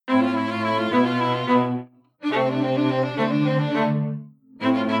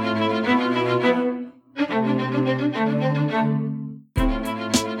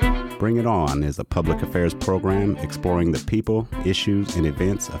It On is a public affairs program exploring the people, issues, and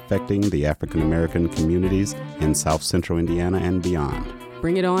events affecting the African American communities in South Central Indiana and beyond.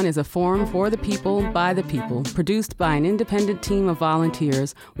 Bring It On is a forum for the people, by the people, produced by an independent team of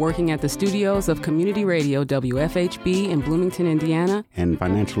volunteers working at the studios of Community Radio WFHB in Bloomington, Indiana, and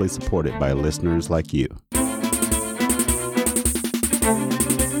financially supported by listeners like you.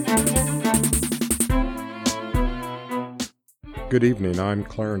 Good evening, I'm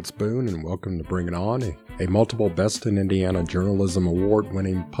Clarence Boone, and welcome to Bring It On, a multiple Best in Indiana Journalism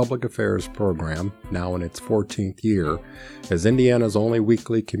Award-winning public affairs program, now in its 14th year, as Indiana's only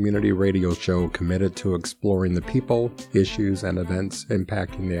weekly community radio show committed to exploring the people, issues, and events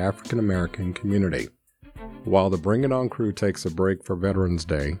impacting the African American community. While the Bring It On crew takes a break for Veterans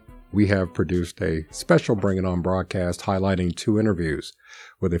Day, we have produced a special Bring It On broadcast highlighting two interviews,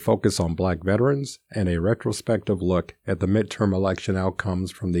 with a focus on Black veterans and a retrospective look at the midterm election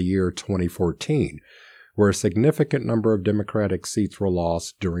outcomes from the year 2014, where a significant number of Democratic seats were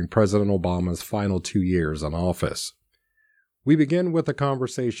lost during President Obama's final 2 years in office. We begin with a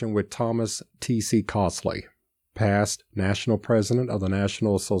conversation with Thomas T.C. Costley, past National President of the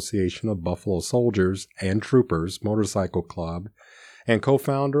National Association of Buffalo Soldiers and Troopers Motorcycle Club, and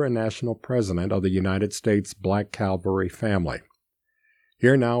co-founder and national president of the United States Black Cavalry Family.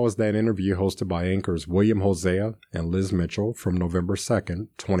 Here now is that interview hosted by anchors William Hosea and Liz Mitchell from November 2nd,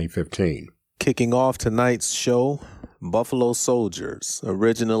 2015. Kicking off tonight's show, Buffalo Soldiers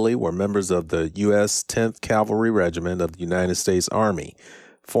originally were members of the U.S. 10th Cavalry Regiment of the United States Army,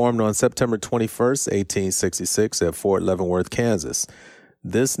 formed on September 21st, 1866 at Fort Leavenworth, Kansas.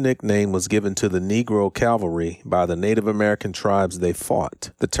 This nickname was given to the Negro Cavalry by the Native American tribes they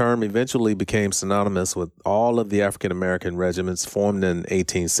fought. The term eventually became synonymous with all of the African American regiments formed in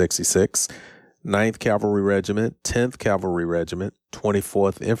 1866, 9th Cavalry Regiment, 10th Cavalry Regiment,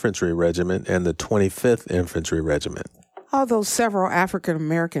 24th Infantry Regiment, and the 25th Infantry Regiment. Although several African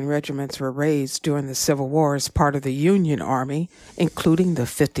American regiments were raised during the Civil War as part of the Union Army, including the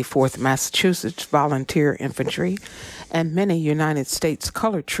 54th Massachusetts Volunteer Infantry and many United States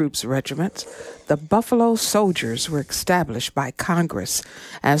Colored Troops regiments, the Buffalo Soldiers were established by Congress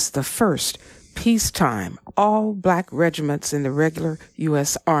as the first peacetime all-black regiments in the regular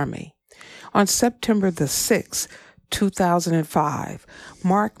U.S. Army. On September the 6th, 2005,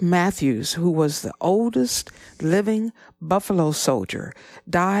 Mark Matthews, who was the oldest living Buffalo soldier,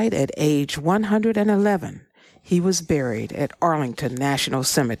 died at age 111. He was buried at Arlington National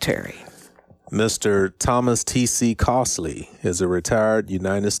Cemetery. Mr. Thomas T.C. Costley is a retired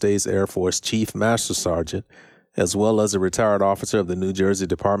United States Air Force Chief Master Sergeant, as well as a retired officer of the New Jersey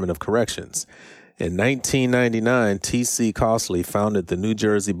Department of Corrections. In 1999, T.C. Costley founded the New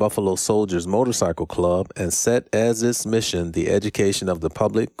Jersey Buffalo Soldiers Motorcycle Club and set as its mission the education of the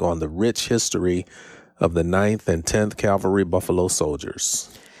public on the rich history of the 9th and 10th Cavalry Buffalo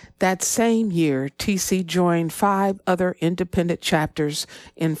Soldiers. That same year, T.C. joined 5 other independent chapters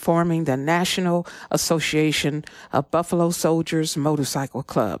in forming the National Association of Buffalo Soldiers Motorcycle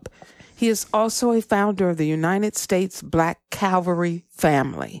Club. He is also a founder of the United States Black Cavalry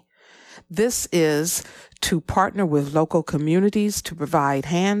Family. This is to partner with local communities to provide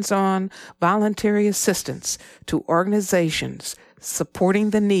hands-on voluntary assistance to organizations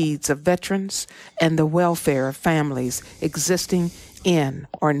supporting the needs of veterans and the welfare of families existing in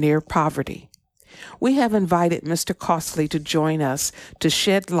or near poverty. We have invited Mr. Costley to join us to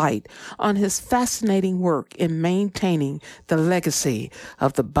shed light on his fascinating work in maintaining the legacy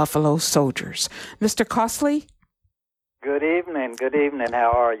of the Buffalo Soldiers. Mr. Costley? Good evening. Good evening.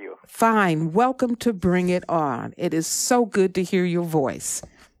 How are you? Fine. Welcome to Bring It On. It is so good to hear your voice.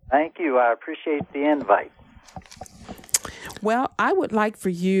 Thank you. I appreciate the invite. Well, I would like for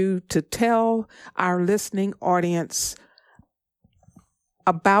you to tell our listening audience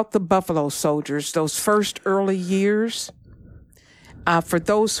about the Buffalo Soldiers, those first early years. For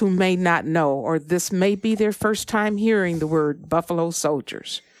those who may not know, or this may be their first time hearing the word Buffalo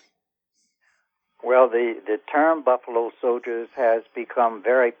Soldiers. Well, the term Buffalo Soldiers has become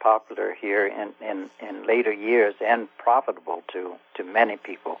very popular here in later years and profitable to many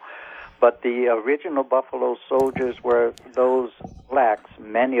people. But the original Buffalo Soldiers were those blacks,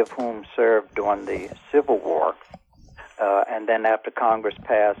 many of whom served during the Civil War. And then after Congress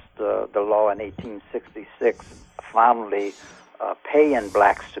passed the law in 1866, finally paying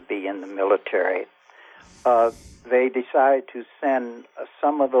blacks to be in the military, they decided to send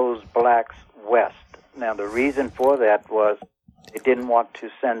some of those blacks west. Now, the reason for that was they didn't want to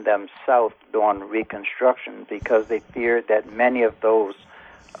send them south during Reconstruction because they feared that many of those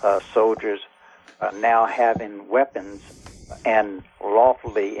soldiers now having weapons and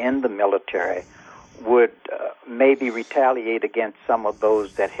lawfully in the military would maybe retaliate against some of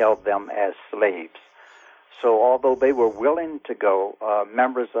those that held them as slaves. So although they were willing to go,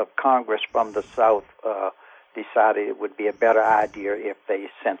 members of Congress from the South decided it would be a better idea if they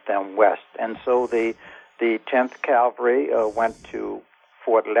sent them west. And so the 10th Cavalry went to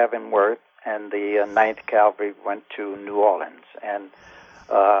Fort Leavenworth, and the 9th Cavalry went to New Orleans. And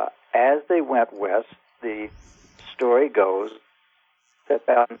as they went west, the story goes that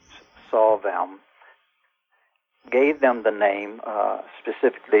Baptists saw them, gave them the name,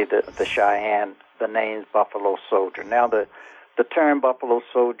 specifically the Cheyenne, the name's Buffalo Soldier. Now, the term Buffalo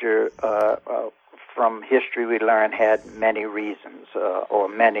Soldier, from history we learn, had many reasons or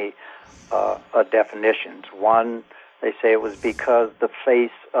many definitions. One, they say it was because the face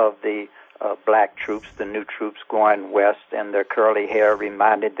of the black troops, the new troops going west, and their curly hair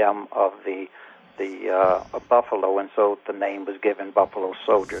reminded them of the buffalo, and so the name was given Buffalo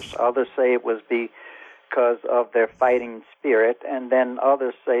Soldiers. Others say it was because of their fighting spirit, and then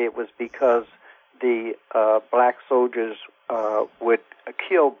others say it was because the black soldiers would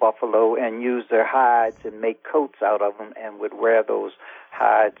kill buffalo and use their hides and make coats out of them, and would wear those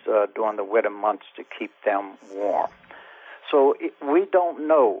hides during the winter months to keep them warm. So we don't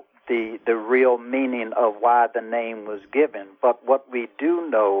know the real meaning of why the name was given, but what we do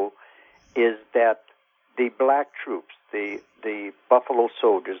know is that the black troops, the Buffalo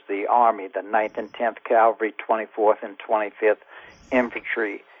Soldiers, the Army, the 9th and 10th Cavalry, 24th and 25th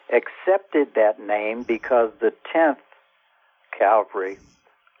Infantry, accepted that name because the 10th Cavalry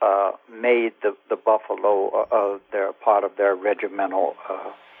made the buffalo their part of their regimental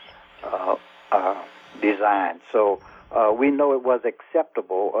design. So we know it was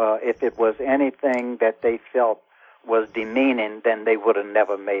acceptable. If it was anything that they felt was demeaning, then they would have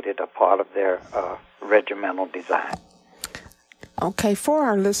never made it a part of their regimental design. Okay, for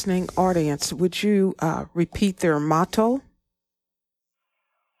our listening audience, would you repeat their motto?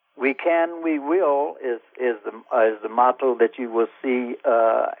 We can, we will is the motto that you will see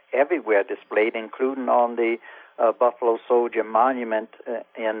everywhere displayed, including on the Buffalo Soldier Monument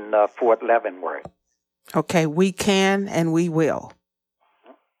in Fort Leavenworth. Okay, we can and we will.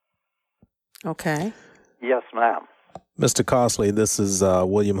 Okay. Yes, ma'am. Mr. Costley, this is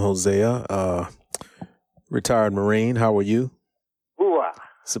William Hosea, retired Marine. How are you? Ooh-ah.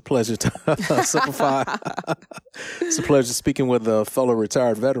 It's a pleasure to simplify. It's a pleasure speaking with a fellow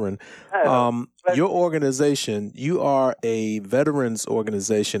retired veteran. Your organization, you are a veterans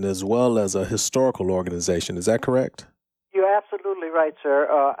organization as well as a historical organization. Is that correct? You're absolutely right, sir.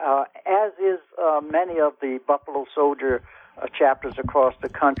 As is many of the Buffalo Soldier chapters across the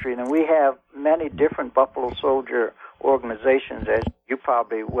country, and we have many different Buffalo Soldier organizations. As you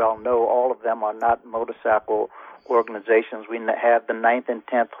probably well know, all of them are not motorcycle organizations. We have the 9th and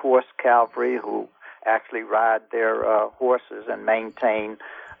 10th Horse Cavalry, who actually ride their horses and maintain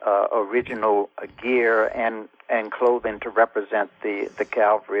original gear and clothing to represent the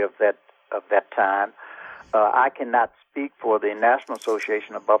cavalry of that time. I cannot speak for the National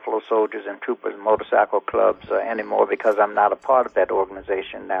Association of Buffalo Soldiers and Troopers Motorcycle Clubs anymore because I'm not a part of that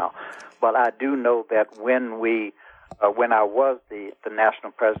organization now. But I do know that when I was the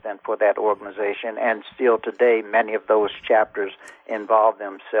national president for that organization, and still today, many of those chapters involve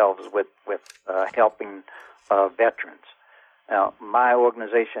themselves with helping veterans. Now, my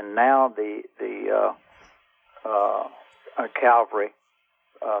organization now, the Cavalry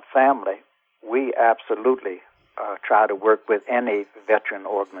family, we absolutely try to work with any veteran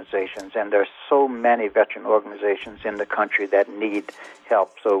organizations, and there's so many veteran organizations in the country that need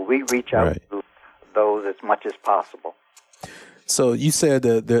help. So we reach out to those as much as possible. So you said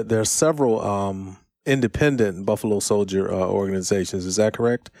that there are several independent Buffalo Soldier organizations. Is that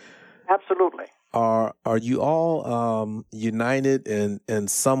correct? Absolutely. Are you all united in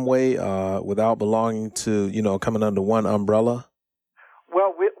some way without belonging to, coming under one umbrella?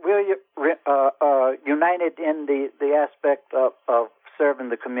 Well, we're united in the aspect of serving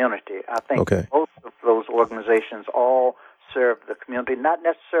the community. I think most of those organizations all serve the community, not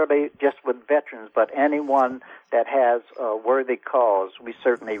necessarily just with veterans, but anyone that has a worthy cause. We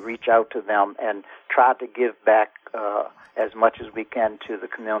certainly reach out to them and try to give back as much as we can to the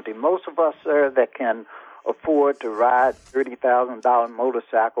community. Most of us, sir, that can afford to ride $30,000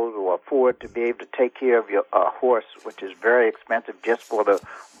 motorcycles or afford to be able to take care of your horse, which is very expensive just for the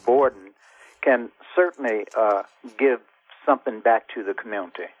boarding, can certainly give something back to the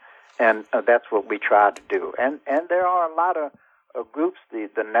community. And that's what we try to do. And there are a lot of groups, the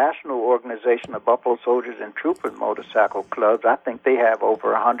National Organization of Buffalo Soldiers and Troopers Motorcycle Clubs. I think they have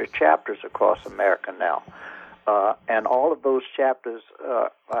over 100 chapters across America now. And all of those chapters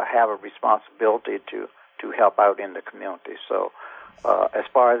have a responsibility to help out in the community. So as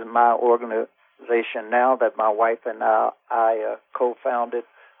far as my organization now that my wife and I co-founded,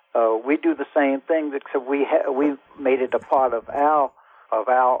 we do the same thing, except we made it a part of our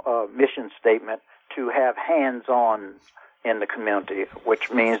mission statement to have hands-on in the community, which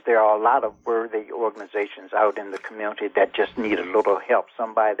means there are a lot of worthy organizations out in the community that just need a little help,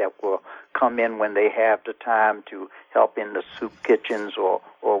 somebody that will come in when they have the time to help in the soup kitchens or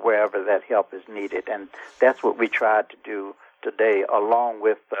wherever that help is needed. And that's what we tried to do today, along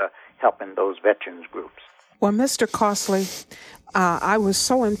with helping those veterans groups. Well, Mr. Costley, I was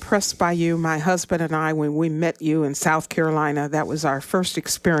so impressed by you, my husband and I, when we met you in South Carolina. That was our first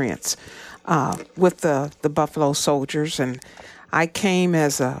experience with the Buffalo Soldiers. And I came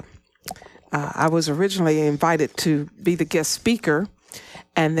as I was originally invited to be the guest speaker.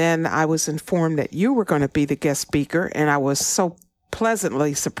 And then I was informed that you were going to be the guest speaker. And I was so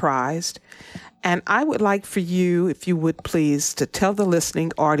pleasantly surprised. And I would like for you, if you would please, to tell the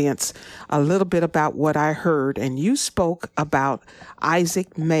listening audience a little bit about what I heard. And you spoke about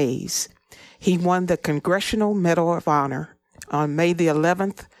Isaac Mays. He won the Congressional Medal of Honor on May the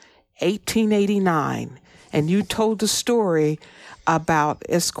 11th, 1889. And you told the story about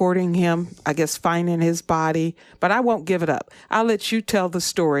escorting him, I guess finding his body. But I won't give it up. I'll let you tell the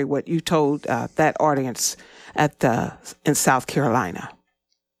story, what you told that audience in South Carolina.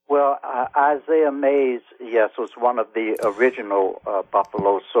 Well, Isaiah Mays, yes, was one of the original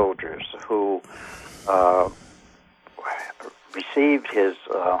Buffalo Soldiers who received his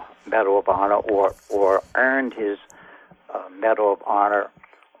Medal of Honor or earned his Medal of Honor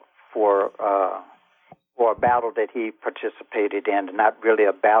for a battle that he participated in. Not really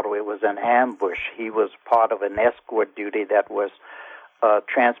a battle, it was an ambush. He was part of an escort duty that was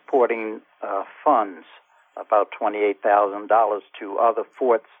transporting funds, about $28,000, to other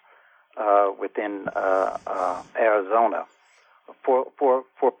forts within Arizona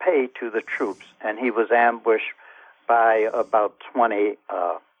for pay to the troops. And he was ambushed by about 20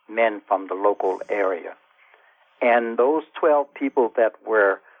 men from the local area. And those 12 people that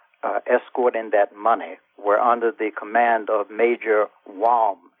were escorting that money were under the command of Major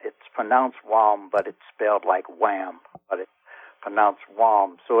Wham. It's pronounced Wham, but it's spelled like Wham, but it's pronounced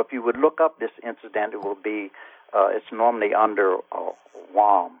Wham. So if you would look up this incident, it will be, it's normally under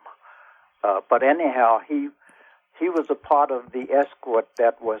Wham. But anyhow, he was a part of the escort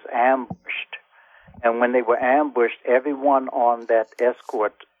that was ambushed. And when they were ambushed, everyone on that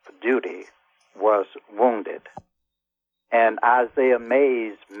escort duty was wounded. And Isaiah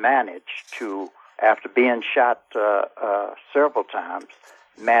Mays managed to, after being shot several times,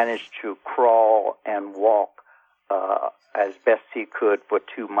 managed to crawl and walk as best he could for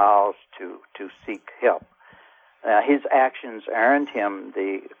 2 miles to seek help. His actions earned him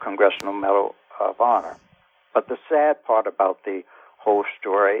the Congressional Medal of Honor. But the sad part about the whole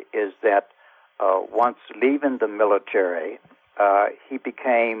story is that once leaving the military, he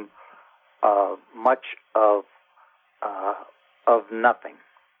became much of nothing.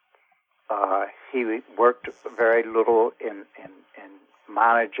 He worked very little in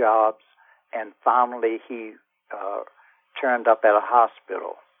minor jobs, and finally he turned up at a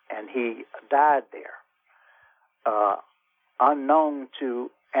hospital, and he died there. Unknown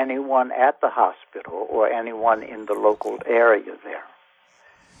to anyone at the hospital or anyone in the local area there.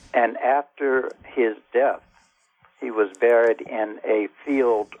 And after his death, he was buried in a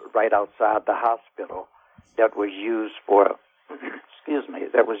field right outside the hospital that was used for,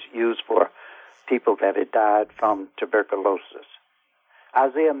 that was used for people that had died from tuberculosis.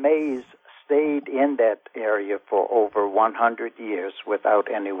 Isaiah Mays stayed in that area for over 100 years without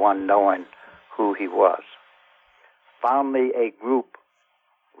anyone knowing who he was. Finally, a group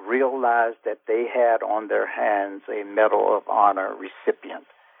realized that they had on their hands a Medal of Honor recipient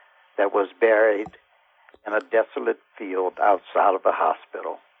that was buried in a desolate field outside of the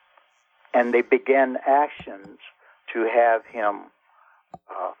hospital. And they began actions to have him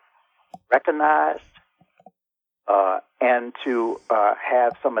recognized and to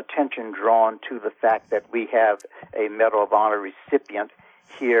have some attention drawn to the fact that we have a Medal of Honor recipient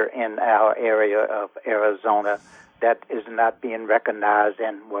here in our area of Arizona that is not being recognized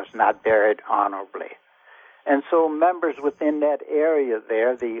and was not buried honorably. And so members within that area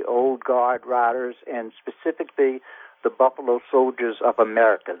there, the Old Guard Riders, and specifically the Buffalo Soldiers of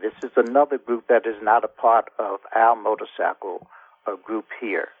America, this is another group that is not a part of our motorcycle group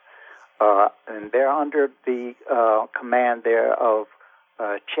here. And they're under the command there of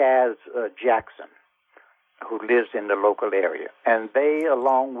Chaz Jackson, who lives in the local area. And they,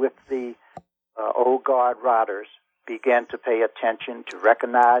 along with the old guard riders began to pay attention, to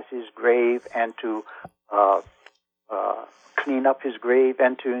recognize his grave, and to clean up his grave,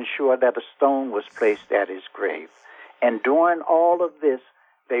 and to ensure that a stone was placed at his grave. And during all of this,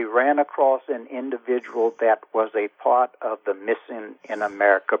 they ran across an individual that was a part of the Missing in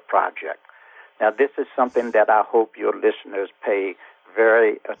America project. Now, this is something that I hope your listeners pay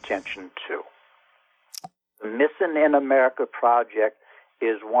very attention to. The Missing in America project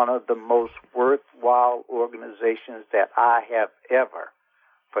is one of the most worthwhile organizations that I have ever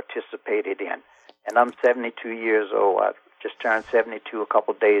participated in. And I'm 72 years old. I just turned 72 a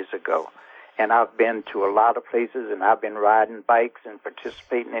couple days ago. And I've been to a lot of places, and I've been riding bikes and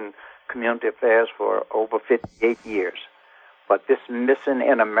participating in community affairs for over 58 years. But this Missing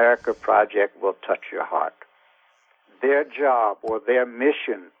in America project will touch your heart. Their job, or their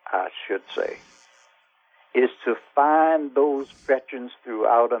mission, I should say, is to find those veterans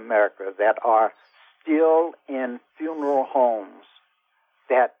throughout America that are still in funeral homes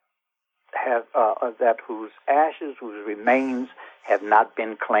that have whose ashes, whose remains have not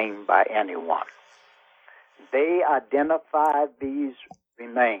been claimed by anyone. They identify these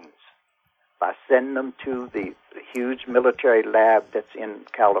remains by sending them to the huge military lab that's in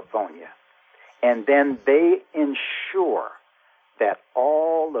California. And then they ensure that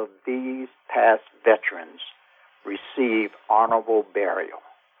all of these past veterans receive honorable burial.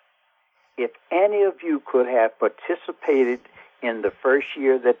 If any of you could have participated in the first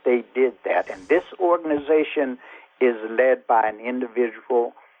year that they did that, and this organization is led by an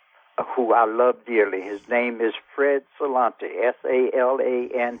individual who I love dearly. His name is Fred Salanti,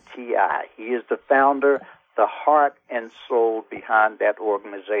 Salanti. He is the founder, the heart and soul behind that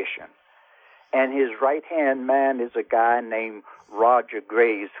organization. And his right-hand man is a guy named Roger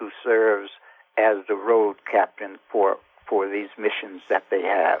Graves, who serves as the road captain for these missions that they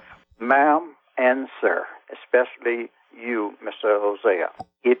have. Ma'am and sir, especially you, Mr. Hosea,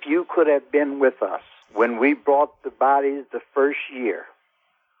 if you could have been with us when we brought the bodies the first year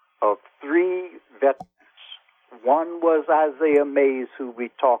of 3 veterans. One was Isaiah Mays, who we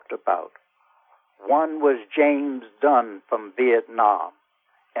talked about. One was James Dunn from Vietnam.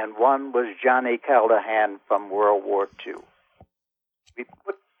 And one was Johnny Callahan from World War II. We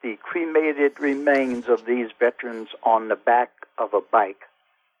put the cremated remains of these veterans on the back of a bike,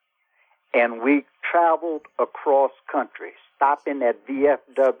 and we traveled across country, stopping at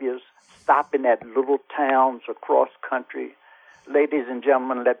VFWs, stopping at little towns across country. Ladies and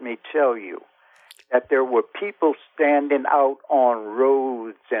gentlemen, let me tell you that there were people standing out on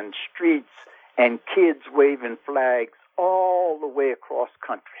roads and streets and kids waving flags all the way across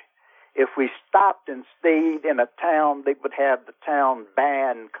country. If we stopped and stayed in a town, they would have the town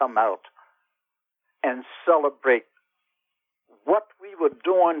band come out and celebrate what we were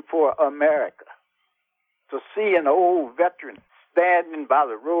doing for America. To see an old veteran standing by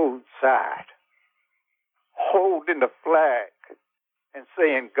the roadside, holding the flag and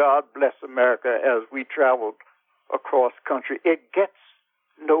saying, "God bless America," as we traveled across country. It gets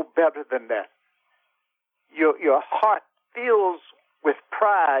no better than that. Your heart fills with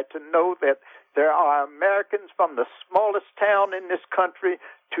pride to know that there are Americans from the smallest town in this country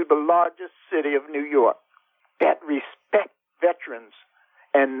to the largest city of New York that respect veterans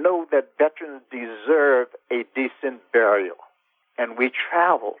and know that veterans deserve a decent burial. And we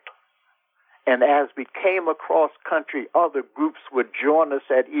traveled. And as we came across country, other groups would join us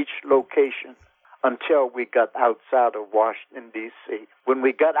at each location until we got outside of Washington, D.C. When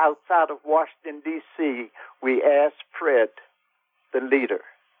we got outside of Washington, D.C., we asked Fred, the leader,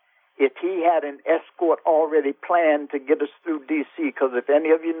 if he had an escort already planned to get us through D.C., because if any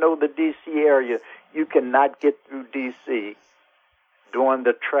of you know the D.C. area, you cannot get through D.C. during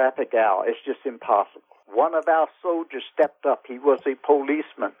the traffic hour. It's just impossible. One of our soldiers stepped up. He was a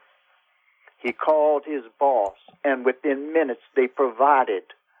policeman. He called his boss, and within minutes they provided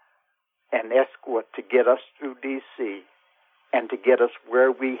an escort to get us through D.C. and to get us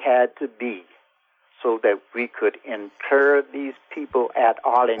where we had to be so that we could inter these people at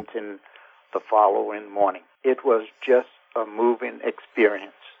Arlington the following morning. It was just a moving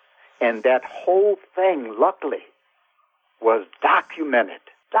experience. And that whole thing, luckily, was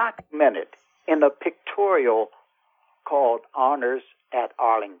documented in a pictorial called Honors at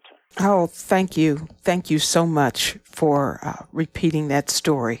Arlington. Oh, thank you. Thank you so much for repeating that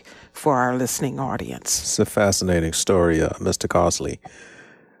story for our listening audience. It's a fascinating story, Mr. Cosley.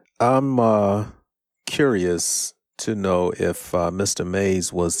 I'm curious to know if Mr.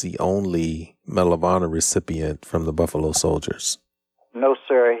 Mays was the only Medal of Honor recipient from the Buffalo Soldiers. No,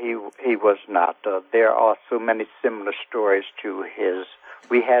 sir, he was not. There are so many similar stories to his.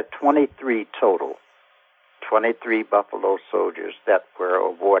 We had 23 total, 23 Buffalo Soldiers that were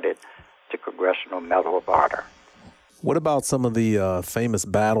awarded the Congressional Medal of Honor. What about some of the famous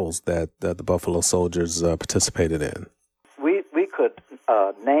battles that the Buffalo Soldiers participated in? We could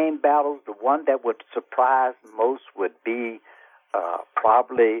name battles. The one that would surprise most would be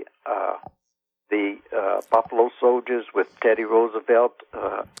probably the Buffalo Soldiers with Teddy Roosevelt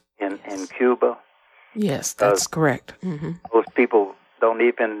in Cuba. Yes, that's correct. Mm-hmm. Most people don't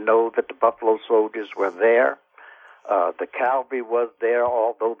even know that the Buffalo Soldiers were there. The cavalry was there,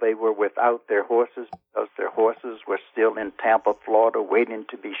 although they were without their horses, because their horses were still in Tampa, Florida, waiting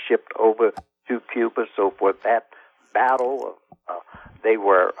to be shipped over to Cuba. So for that battle, they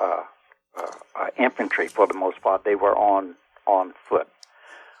were infantry for the most part. They were on foot.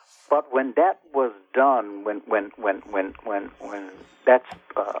 But when that was done, when that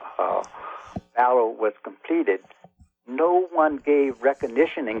battle was completed, no one gave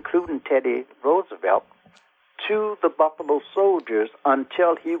recognition, including Teddy Roosevelt, to the Buffalo Soldiers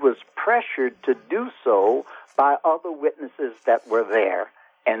until he was pressured to do so by other witnesses that were there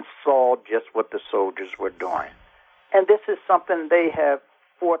and saw just what the soldiers were doing. And this is something they have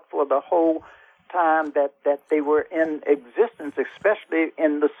fought for the whole time that they were in existence, especially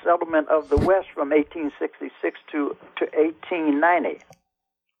in the settlement of the West from 1866 to 1890.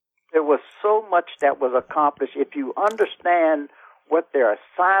 There was so much that was accomplished. If you understand what their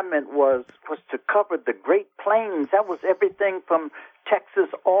assignment was to cover the Great Plains. That was everything from Texas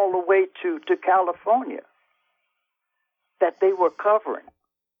all the way to California that they were covering.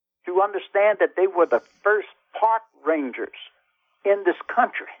 To understand that they were the first park rangers in this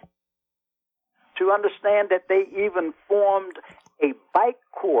country. To understand that they even formed a bike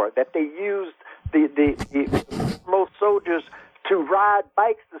corps, that they used the most soldiers to ride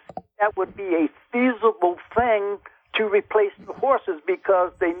bikes. That would be a feasible thing to replace the horses,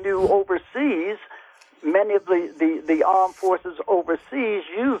 because they knew overseas, many of the armed forces overseas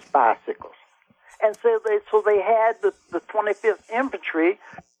used bicycles. And so they had the 25th Infantry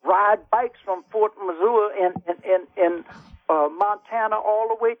ride bikes from Fort Missoula in Montana all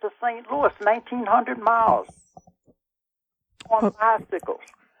the way to St. Louis, 1,900 miles on bicycles.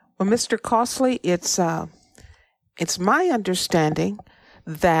 Well, Mr. Costley, it's my understanding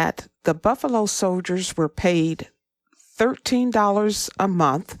that the Buffalo Soldiers were paid $13 a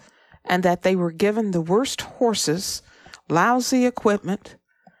month, and that they were given the worst horses, lousy equipment,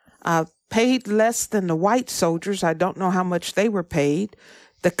 paid less than the white soldiers. I don't know how much they were paid.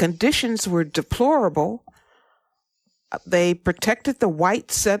 The conditions were deplorable. They protected the white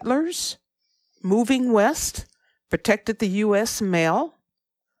settlers moving west, protected the U.S. mail,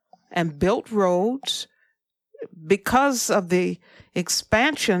 and built roads. Because of the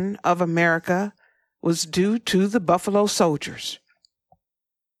expansion of America was due to the Buffalo Soldiers.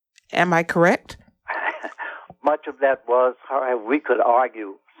 Am I correct? Much of that was, however, we could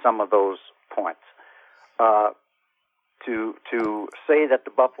argue some of those points. To say that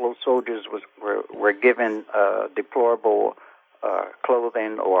the Buffalo Soldiers were given deplorable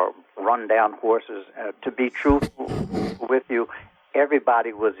clothing or run-down horses, to be truthful with you,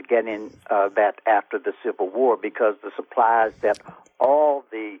 everybody was getting that after the Civil War, because the supplies that all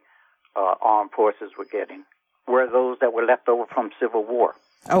the armed forces were getting were those that were left over from Civil War.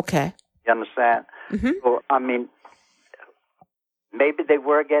 Okay. You understand? Mm-hmm. So, I mean, maybe they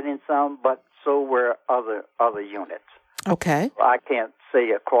were getting some, but so were other units. Okay. I can't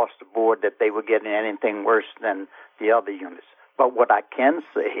say across the board that they were getting anything worse than the other units. But what I can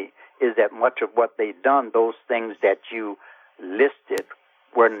say is that much of what they've done, those things that you listed,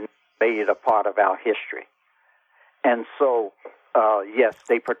 were made a part of our history. And so, yes,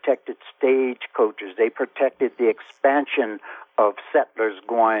 they protected stagecoaches. They protected the expansion of settlers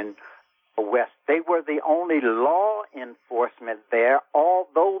going west. They were the only law enforcement there,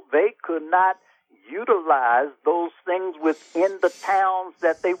 although they could not utilize those things within the towns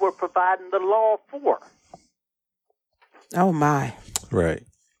that they were providing the law for. Oh, my. Right.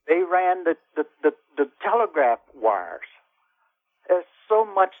 They ran the telegraph wires. There's so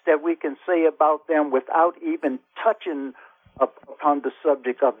much that we can say about them without even touching upon the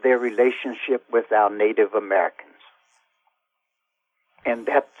subject of their relationship with our Native Americans. And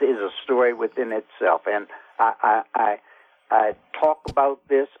that is a story within itself. And I talk about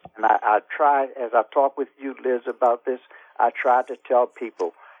this, and I try, as I talk with you, Liz, about this, I try to tell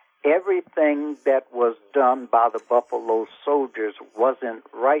people everything that was done by the Buffalo Soldiers wasn't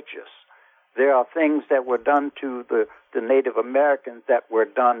righteous. There are things that were done to the Native Americans that were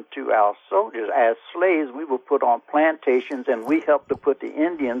done to our soldiers. As slaves, we were put on plantations, and we helped to put the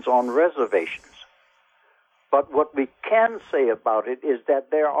Indians on reservations. But what we can say about it is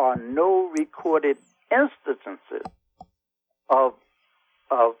that there are no recorded instances of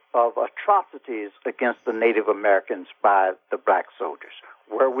atrocities against the Native Americans by the black soldiers.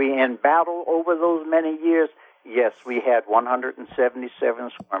 Were we in battle over those many years? Yes, we had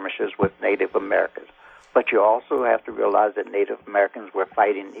 177 skirmishes with Native Americans. But you also have to realize that Native Americans were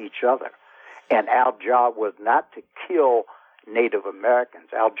fighting each other. And our job was not to kill Native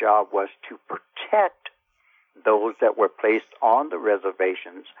Americans. Our job was to protect those that were placed on the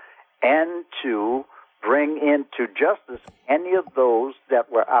reservations and to bring into justice any of those that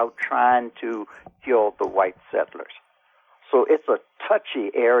were out trying to kill the white settlers. So it's a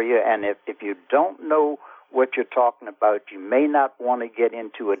touchy area, and if you don't know what you're talking about, you may not want to get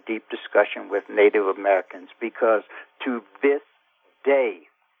into a deep discussion with Native Americans, because to this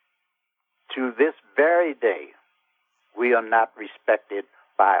very day, we are not respected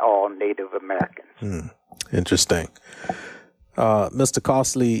by all Native Americans. Interesting. Mr.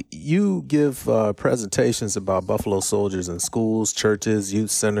 Costley, you give presentations about Buffalo soldiers in schools, churches,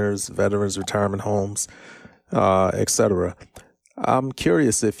 youth centers, veterans retirement homes, etc. I'm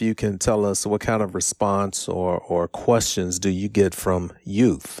curious if you can tell us what kind of response or questions do you get from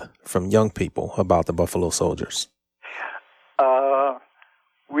youth, from young people about the Buffalo Soldiers?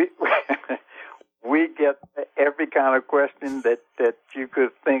 We get every kind of question that you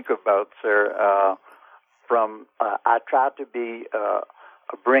could think about, sir. I try to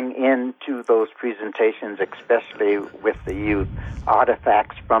bring into those presentations, especially with the youth,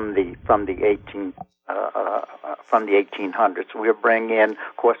 artifacts from the 1800s. We're bringing in,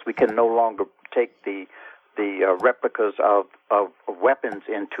 of course, we can no longer take the replicas of weapons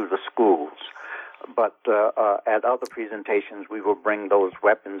into the schools, but at other presentations we will bring those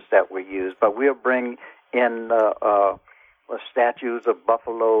weapons that were used. But we'll bring in statues of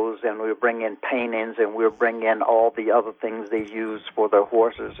buffaloes, and we'll bring in paintings, and we'll bring in all the other things they use for their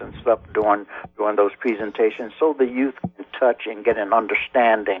horses and stuff during those presentations, so the youth can touch and get an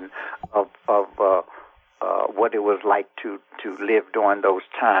understanding of what it was like to live during those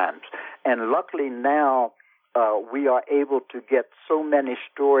times. And luckily now we are able to get so many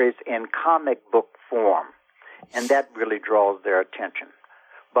stories in comic book form, and that really draws their attention.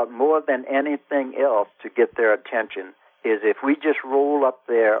 But more than anything else, to get their attention is if we just roll up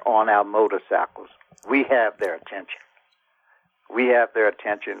there on our motorcycles, we have their attention. We have their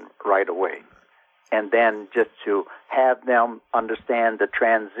attention right away. And then just to have them understand the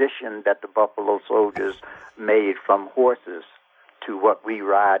transition that the Buffalo Soldiers made from horses to what we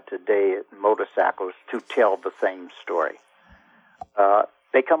ride today, motorcycles, to tell the same story.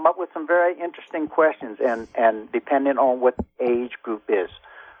 They come up with some very interesting questions, and depending on what the age group is.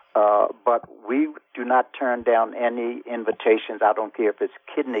 But we do not turn down any invitations. I don't care if it's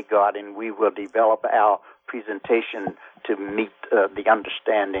kindergarten. We will develop our presentation to meet the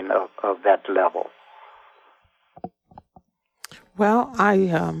understanding of that level. Well,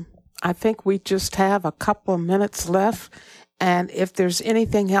 I think we just have a couple of minutes left. And if there's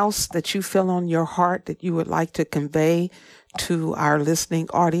anything else that you feel on your heart that you would like to convey to our listening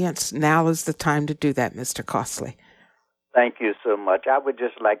audience, now is the time to do that, Mr. Costley. Thank you so much. I would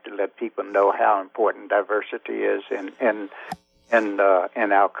just like to let people know how important diversity is in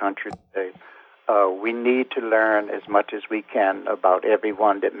our country today. We need to learn as much as we can about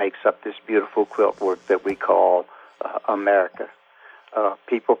everyone that makes up this beautiful quilt work that we call America.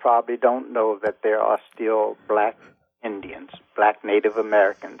 People probably don't know that there are still black Indians, black Native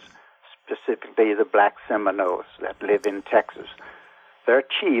Americans, specifically the black Seminoles that live in Texas. Their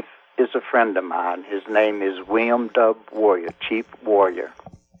chief is a friend of mine. His name is William W. Warrior, Chief Warrior.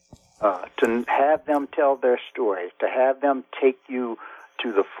 To have them tell their story, to have them take you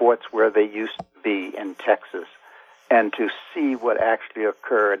to the forts where they used to be in Texas and to see what actually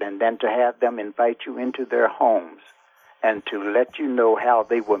occurred, and then to have them invite you into their homes and to let you know how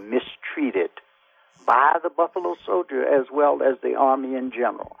they were mistreated by the Buffalo Soldier as well as the Army in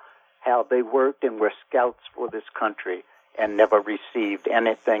general, how they worked and were scouts for this country and never received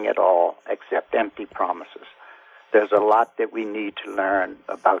anything at all except empty promises. There's a lot that we need to learn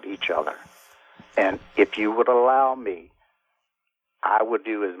about each other. And if you would allow me, I would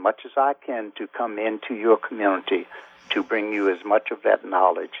do as much as I can to come into your community to bring you as much of that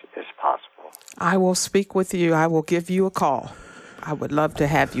knowledge as possible. I will speak with you. I will give you a call. I would love to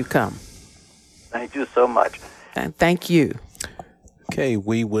have you come. Thank you so much. And thank you. Okay,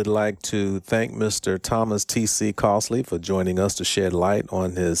 we would like to thank Mr. Thomas T.C. Costley for joining us to shed light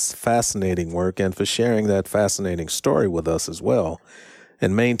on his fascinating work and for sharing that fascinating story with us as well,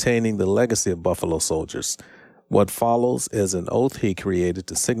 and maintaining the legacy of Buffalo Soldiers. What follows is an oath he created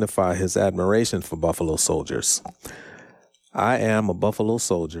to signify his admiration for Buffalo Soldiers. I am a Buffalo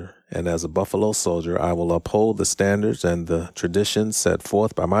Soldier, and as a Buffalo Soldier, I will uphold the standards and the traditions set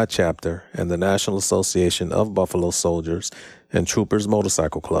forth by my chapter and the National Association of Buffalo Soldiers and Troopers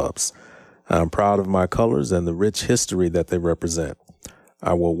Motorcycle Clubs. I am proud of my colors and the rich history that they represent.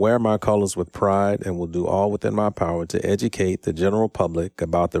 I will wear my colors with pride and will do all within my power to educate the general public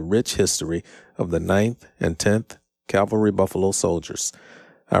about the rich history of the 9th and 10th Cavalry Buffalo Soldiers.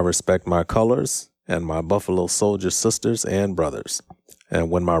 I respect my colors and my Buffalo Soldier sisters and brothers. And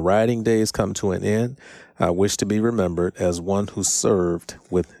when my riding days come to an end, I wish to be remembered as one who served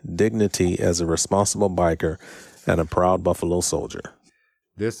with dignity as a responsible biker and a proud Buffalo Soldier.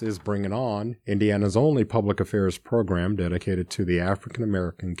 This is Bring It On, Indiana's only public affairs program dedicated to the African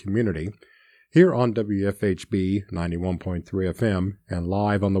American community, here on WFHB 91.3 FM and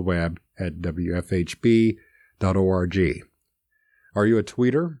live on the web at WFHB.org. Are you a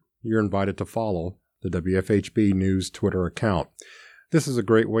tweeter? You're invited to follow the WFHB News Twitter account. This is a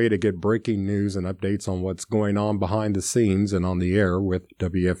great way to get breaking news and updates on what's going on behind the scenes and on the air with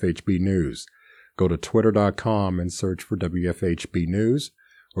WFHB News. Go to twitter.com and search for WFHB News,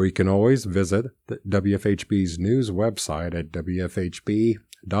 or you can always visit the WFHB's news website at wfhb.org/news.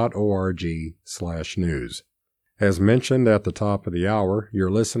 As mentioned at the top of the hour, you're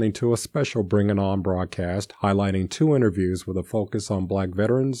listening to a special Bring It On broadcast highlighting 2 interviews with a focus on Black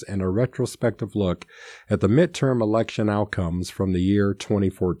veterans and a retrospective look at the midterm election outcomes from the year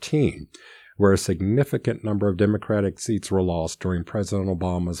 2014, where a significant number of Democratic seats were lost during President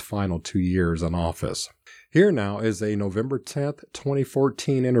Obama's final 2 years in office. Here now is a November 10th,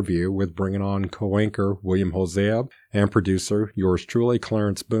 2014 interview with Bring It On co-anchor William Hosea and producer yours truly,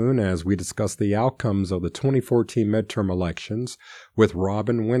 Clarence Boone, as we discuss the outcomes of the 2014 midterm elections with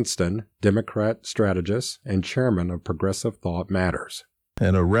Robin Winston, Democrat strategist and chairman of Progressive Thought Matters.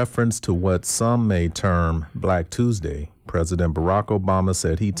 In a reference to what some may term Black Tuesday, President Barack Obama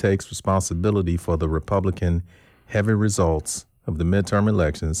said he takes responsibility for the Republican heavy results of the midterm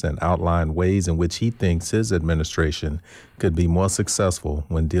elections and outlined ways in which he thinks his administration could be more successful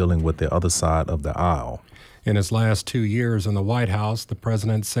when dealing with the other side of the aisle. In his last 2 years in the White House, the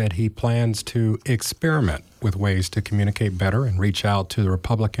president said he plans to experiment with ways to communicate better and reach out to the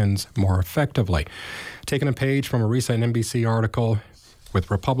Republicans more effectively. Taking a page from a recent NBC article, with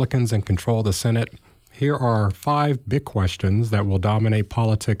Republicans in control of the Senate, here are 5 big questions that will dominate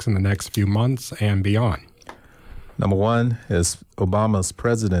politics in the next few months and beyond. Number 1, is Obama's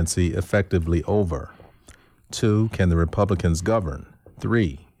presidency effectively over? 2, can the Republicans govern?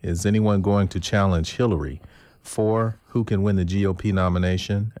 3, is anyone going to challenge Hillary? 4, who can win the GOP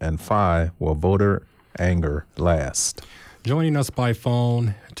nomination? And 5, will voter anger last? Joining us by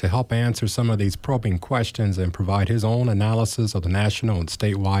phone to help answer some of these probing questions and provide his own analysis of the national and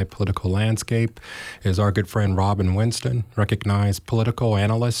statewide political landscape is our good friend Robin Winston, recognized political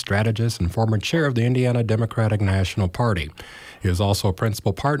analyst, strategist, and former chair of the Indiana Democratic National Party. He is also a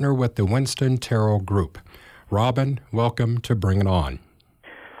principal partner with the Winston Terrell Group. Robin, welcome to Bring It On.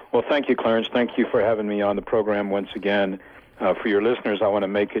 Well, thank you, Clarence. Thank you for having me on the program once again. For your listeners, I want to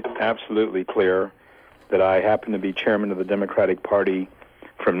make it absolutely clear that I happen to be chairman of the Democratic Party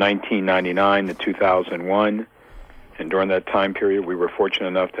from 1999 to 2001. And during that time period, we were fortunate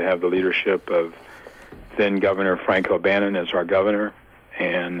enough to have the leadership of then Governor Frank O'Bannon as our governor,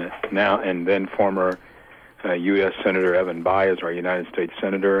 and then former U.S. Senator Evan Bayh as our United States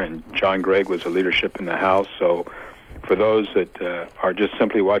Senator, and John Gregg was the leadership in the House. So for those that are just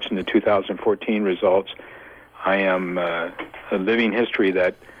simply watching the 2014 results, I am a living history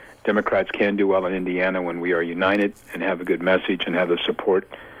that Democrats can do well in Indiana when we are united and have a good message and have the support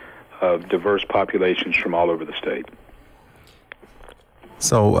of diverse populations from all over the state.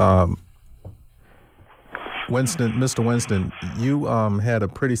 So, Mr. Winston, you had a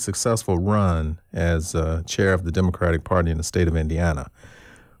pretty successful run as chair of the Democratic Party in the state of Indiana.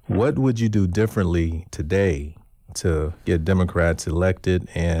 What would you do differently today to get Democrats elected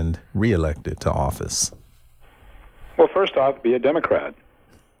and reelected to office? Well, first off, be a Democrat.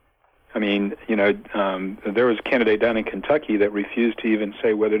 I mean, there was a candidate down in Kentucky that refused to even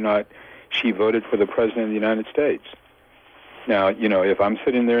say whether or not she voted for the President of the United States. Now, if I'm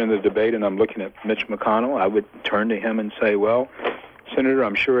sitting there in the debate and I'm looking at Mitch McConnell, I would turn to him and say, well, Senator,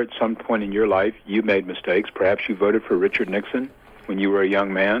 I'm sure at some point in your life you made mistakes. Perhaps you voted for Richard Nixon when you were a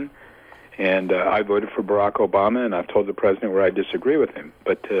young man, And I voted for Barack Obama, and I've told the president where I disagree with him.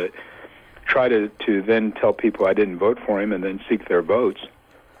 But to try to then tell people I didn't vote for him and then seek their votes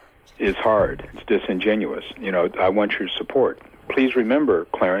is hard. It's disingenuous. I want your support. Please remember,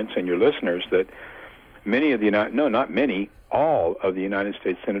 Clarence, and your listeners, that many of the all of the United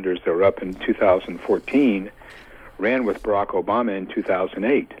States senators that were up in 2014 ran with Barack Obama in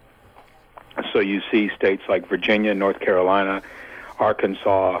 2008. So you see states like Virginia, North Carolina,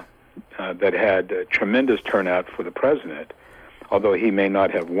 Arkansas, that had a tremendous turnout for the president. Although he may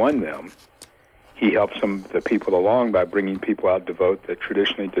not have won them, he helped some of the people along by bringing people out to vote that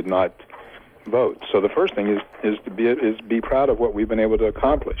traditionally did not vote. So the first thing is to be proud of what we've been able to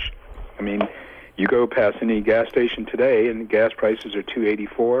accomplish. I mean, you go past any gas station today, and gas prices are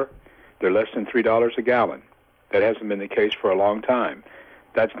 $2.84. They're less than $3 a gallon. That hasn't been the case for a long time.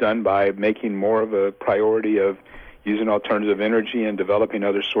 That's done by making more of a priority of using alternative energy and developing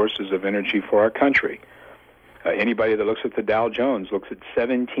other sources of energy for our country. Anybody that looks at the Dow Jones looks at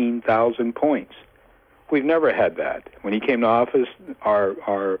 17,000 points. We've never had that. When he came to office,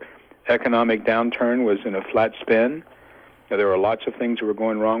 our economic downturn was in a flat spin. There were lots of things that were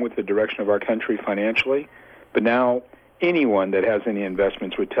going wrong with the direction of our country financially. But now anyone that has any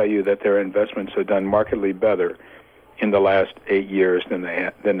investments would tell you that their investments have done markedly better in the last 8 years than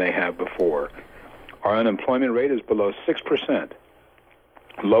they have before. Our unemployment rate is below 6%,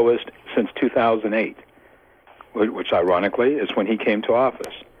 lowest since 2008, which ironically is when he came to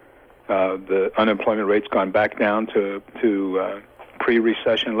office. The unemployment rate's gone back down to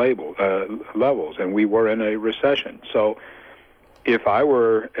pre-recession levels, and we were in a recession. So if I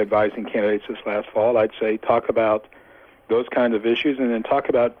were advising candidates this last fall, I'd say talk about those kinds of issues and then talk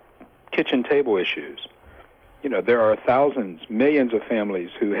about kitchen table issues. There are thousands, millions of families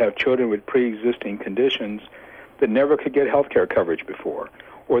who have children with pre-existing conditions that never could get health care coverage before,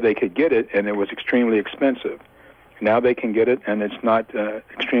 or they could get it and it was extremely expensive. Now they can get it and it's not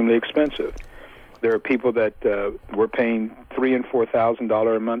extremely expensive. There are people that were paying $3,000 and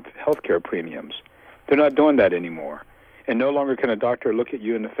 $4,000 a month health care premiums. They're not doing that anymore. And no longer can a doctor look at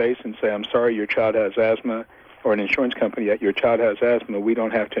you in the face and say, I'm sorry, your child has asthma, or an insurance company, your child has asthma, we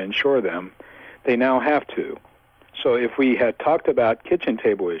don't have to insure them. They now have to. So if we had talked about kitchen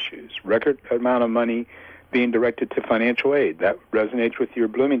table issues, record amount of money being directed to financial aid, that resonates with your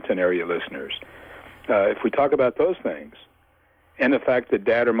Bloomington area listeners. If we talk about those things, and the fact that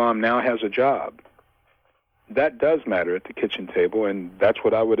dad or mom now has a job, that does matter at the kitchen table, and that's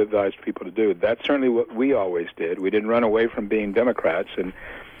what I would advise people to do. That's certainly what we always did. We didn't run away from being Democrats, and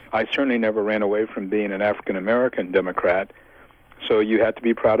I certainly never ran away from being an African-American Democrat. So you have to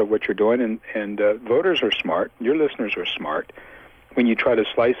be proud of what you're doing, and voters are smart. Your listeners are smart. When you try to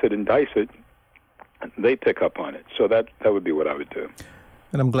slice it and dice it, they pick up on it. So that would be what I would do.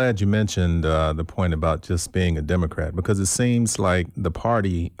 And I'm glad you mentioned the point about just being a Democrat, because it seems like the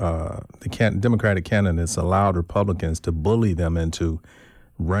party, Democratic candidates allowed Republicans to bully them into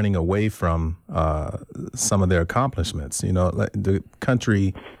running away from some of their accomplishments. The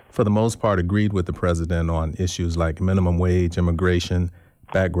country, for the most part, agreed with the president on issues like minimum wage, immigration,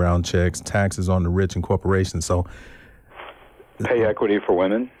 background checks, taxes on the rich and corporations. So, pay equity for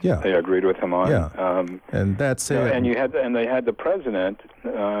women. Yeah, they agreed with him on. Yeah, and that's it. And they had the president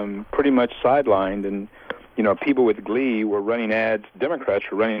pretty much sidelined, and people with glee were running ads. Democrats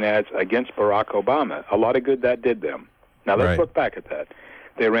were running ads against Barack Obama. A lot of good that did them. Now let's look back at that.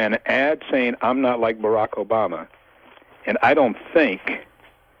 They ran ads saying, "I'm not like Barack Obama," and I don't think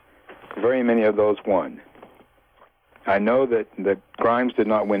very many of those won. I know that Grimes did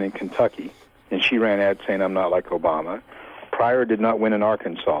not win in Kentucky, and she ran ads saying, "I'm not like Obama." Pryor did not win in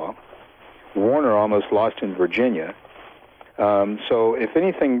Arkansas. Warner almost lost in Virginia. So if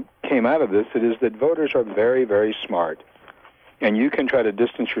anything came out of this, it is that voters are very, very smart. And you can try to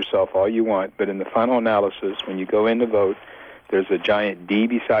distance yourself all you want, but in the final analysis, when you go in to vote, there's a giant D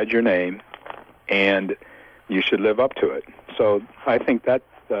beside your name, and you should live up to it. So I think that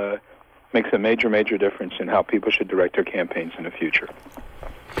makes a major, major difference in how people should direct their campaigns in the future.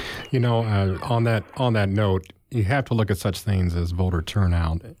 On that note, you have to look at such things as voter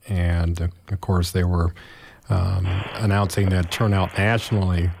turnout, and of course they were announcing that turnout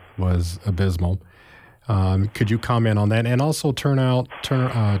nationally was abysmal. Could you comment on that, and also turnout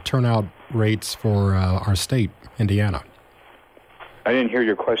rates for our state, Indiana? I didn't hear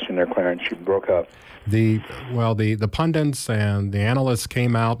your question there, Clarence. You broke up. The pundits and the analysts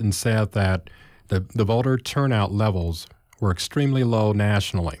came out and said that the voter turnout levels were extremely low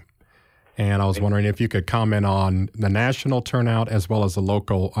nationally. And I was wondering if you could comment on the national turnout as well as the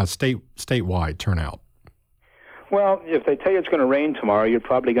local, statewide turnout. Well, if they tell you it's going to rain tomorrow, you're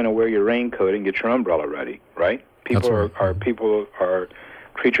probably going to wear your raincoat and get your umbrella ready, right? People are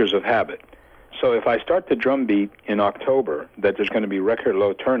creatures of habit. So if I start the drumbeat in October that there's going to be record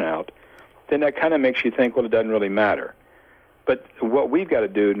low turnout, then that kind of makes you think, well, it doesn't really matter. But what we've got to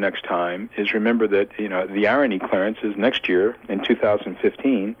do next time is remember that, the irony, Clarence, is next year, in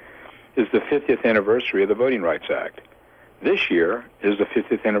 2015, is the 50th anniversary of the Voting Rights Act. This year is the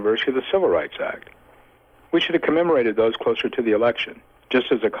 50th anniversary of the Civil Rights Act. We should have commemorated those closer to the election,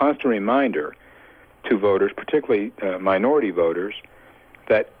 just as a constant reminder to voters, particularly minority voters,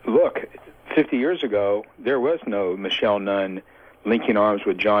 that, look, 50 years ago, there was no Michelle Nunn linking arms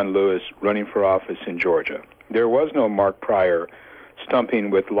with John Lewis running for office in Georgia. There was no Mark Pryor stumping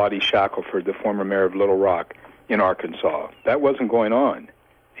with Lottie Shackelford, the former mayor of Little Rock, in Arkansas. That wasn't going on.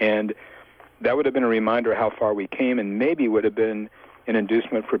 And that would have been a reminder how far we came, and maybe would have been an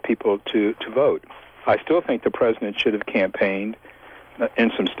inducement for people to vote. I still think the president should have campaigned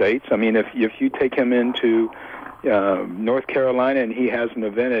in some states. I mean, if you take him into North Carolina and he has an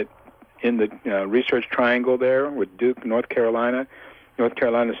event in the Research Triangle there with Duke, North Carolina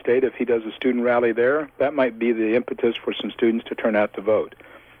State, if he does a student rally there, that might be the impetus for some students to turn out to vote.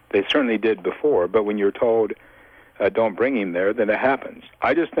 They certainly did before, but when you're told don't bring him there, then it happens.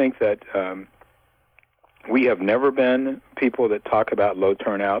 I just think that we have never been people that talk about low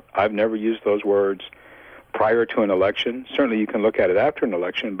turnout. I've never used those words prior to an election. Certainly you can look at it after an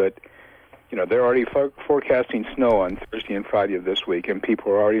election, but they're already forecasting snow on Thursday and Friday of this week, and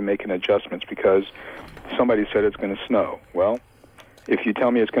people are already making adjustments because somebody said it's going to snow. Well, if you tell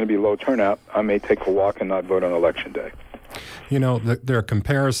me it's going to be low turnout, I may take a walk and not vote on Election Day. There are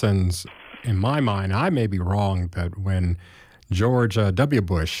comparisons in my mind. I may be wrong that when George W.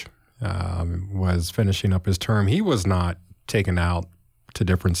 Bush was finishing up his term, he was not taken out to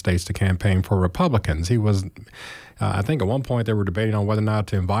different states to campaign for Republicans. He was, I think at one point they were debating on whether or not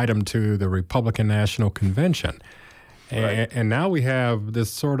to invite him to the Republican National Convention. Right. And now we have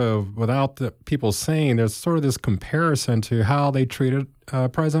this sort of, without the people saying, there's sort of this comparison to how they treated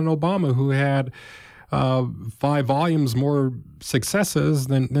President Obama, who had 5 volumes more successes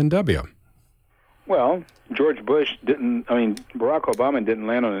than W. Well, Barack Obama didn't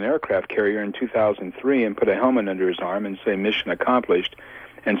land on an aircraft carrier in 2003 and put a helmet under his arm and say mission accomplished,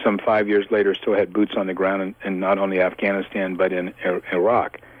 and some 5 years later still had boots on the ground in not only Afghanistan but in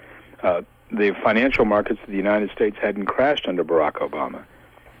Iraq. The financial markets of the United States hadn't crashed under Barack Obama.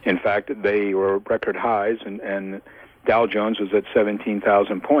 In fact, they were record highs, and Dow Jones was at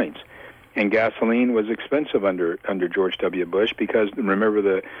 17,000 points. And gasoline was expensive under George W. Bush because, remember,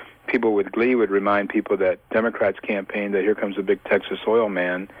 the people with glee would remind people that Democrats campaigned that here comes a big Texas oil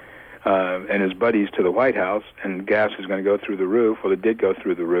man and his buddies to the White House, and gas is going to go through the roof. Well, it did go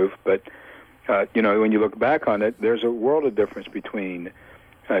through the roof, but when you look back on it, there's a world of difference between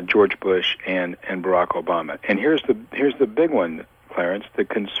George Bush and Barack Obama. And here's the big one, Clarence. The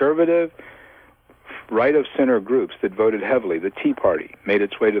conservative right-of-center groups that voted heavily, the Tea Party, made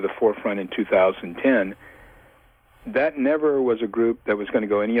its way to the forefront in 2010. That never was a group that was going to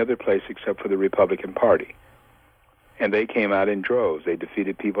go any other place except for the Republican Party. And they came out in droves. They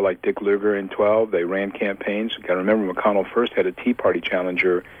defeated people like Dick Lugar in 12. They ran campaigns. You've got to remember, McConnell first had a Tea Party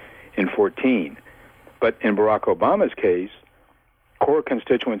challenger in 14. But in Barack Obama's case, core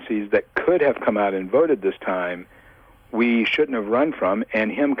constituencies that could have come out and voted this time, we shouldn't have run from,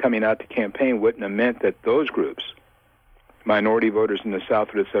 and him coming out to campaign wouldn't have meant that those groups, minority voters in the South,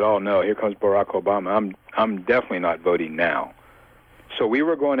 would have said, oh, no, here comes Barack Obama. I'm definitely not voting now. So we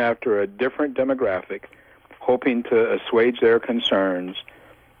were going after a different demographic, hoping to assuage their concerns,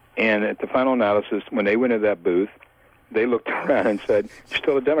 and at the final analysis, when they went into that booth, they looked around and said, you're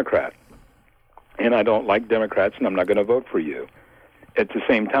still a Democrat, and I don't like Democrats, and I'm not going to vote for you. At the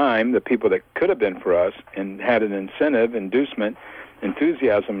same time, the people that could have been for us and had an incentive, inducement,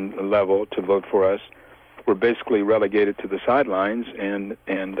 enthusiasm level to vote for us were basically relegated to the sidelines, and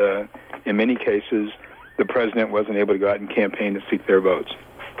in many cases, the president wasn't able to go out and campaign to seek their votes.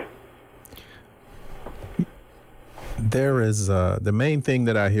 There is the main thing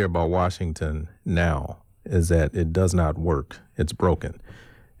that I hear about Washington now is that it does not work. It's broken.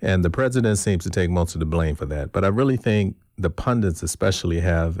 And the president seems to take most of the blame for that. But I really think the pundits especially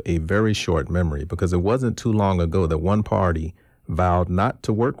have a very short memory, because it wasn't too long ago that one party vowed not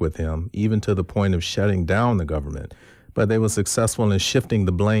to work with him, even to the point of shutting down the government. But they were successful in shifting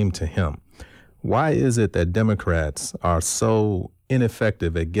the blame to him. Why is it that Democrats are so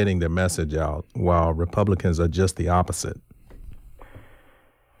ineffective at getting their message out while Republicans are just the opposite?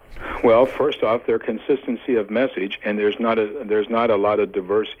 Well, first off, their consistency of message, and there's not a lot of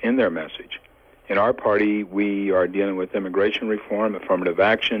diverse in their message. In our party, we are dealing with immigration reform, affirmative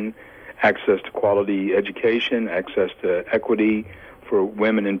action, access to quality education, access to equity for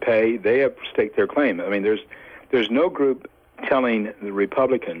women in pay. They have staked their claim. I mean, there's no group telling the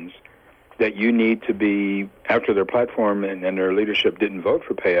Republicans that you need to be, after their platform and their leadership didn't vote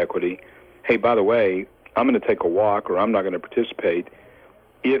for pay equity, hey, by the way, I'm going to take a walk or I'm not going to participate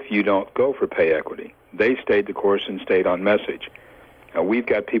if you don't go for pay equity. They stayed the course and stayed on message. We've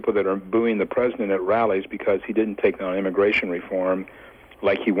got people that are booing the president at rallies because he didn't take on immigration reform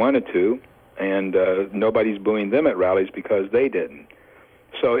like he wanted to, and nobody's booing them at rallies because they didn't.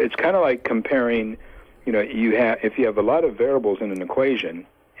 So it's kind of like comparing, if you have a lot of variables in an equation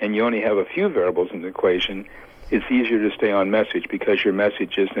and you only have a few variables in the equation, it's easier to stay on message because your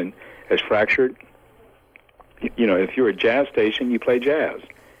message isn't as fractured. If you're a jazz station, you play jazz.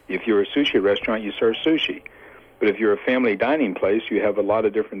 If you're a sushi restaurant, you serve sushi. But if you're a family dining place, you have a lot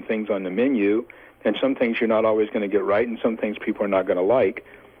of different things on the menu, and some things you're not always going to get right, and some things people are not going to like.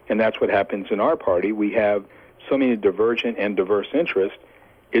 And that's what happens in our party. We have so many divergent and diverse interests.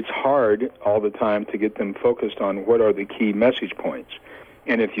 It's hard all the time to get them focused on what are the key message points.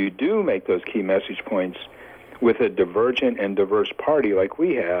 And if you do make those key message points with a divergent and diverse party like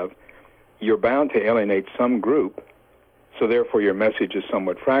we have, you're bound to alienate some group. So therefore, your message is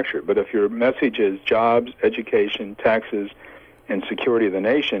somewhat fractured. But if your message is jobs, education, taxes, and security of the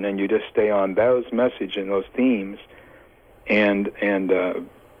nation, and you just stay on those message and those themes, and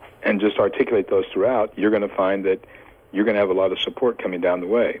just articulate those throughout, you're going to find that you're going to have a lot of support coming down the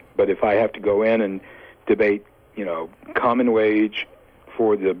way. But if I have to go in and debate, common wage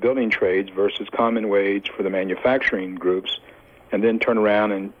for the building trades versus common wage for the manufacturing groups, and then turn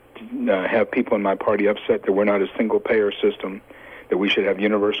around and have people in my party upset that we're not a single-payer system, that we should have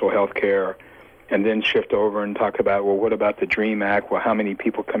universal health care, and then shift over and talk about, well, what about the DREAM Act? Well, how many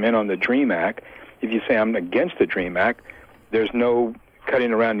people come in on the DREAM Act? If you say I'm against the DREAM Act, there's no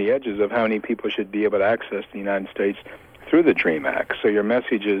cutting around the edges of how many people should be able to access the United States through the DREAM Act. So your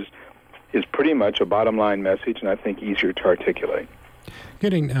message is pretty much a bottom-line message, and I think easier to articulate.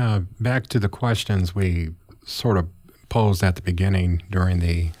 Getting back to the questions we sort of posed at the beginning during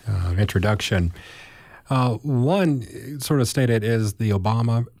the introduction. One sort of stated, is the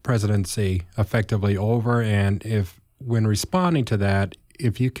Obama presidency effectively over? And if, when responding to that,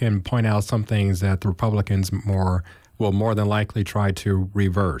 if you can point out some things that the Republicans will more than likely try to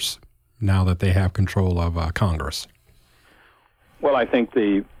reverse now that they have control of Congress. Well, I think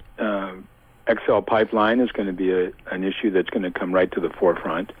the XL pipeline is going to be an issue that's going to come right to the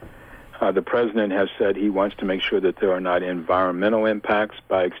forefront. The president has said he wants to make sure that there are not environmental impacts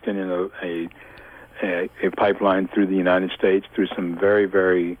by extending a pipeline through the United States, through some very,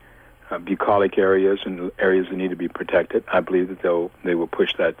 very bucolic areas and areas that need to be protected. I believe that they will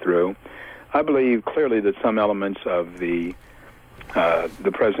push that through. I believe clearly that some elements of the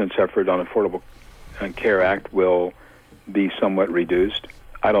president's effort on Affordable Care Act will be somewhat reduced.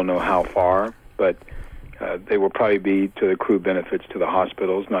 I don't know how far, but they will probably be to the accrued benefits to the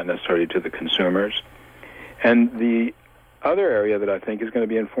hospitals, not necessarily to the consumers. And the other area that I think is going to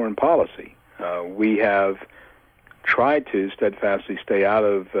be in foreign policy. We have tried to steadfastly stay out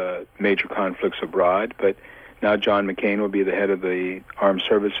of major conflicts abroad, but now John McCain will be the head of the Armed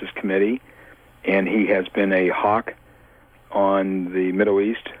Services Committee, and he has been a hawk on the Middle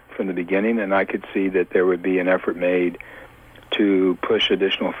East from the beginning, and I could see that there would be an effort made to push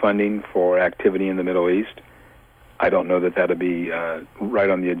additional funding for activity in the Middle East. I don't know that that'll be right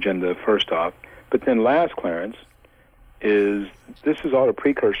on the agenda first off. But then last, Clarence, this is all a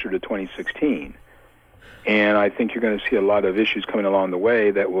precursor to 2016. And I think you're going to see a lot of issues coming along the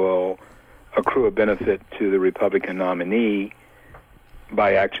way that will accrue a benefit to the Republican nominee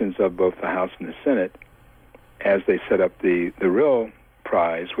by actions of both the House and the Senate as they set up the real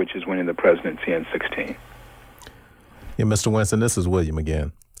prize, which is winning the presidency in 2016. Yeah, Mr. Winston, this is William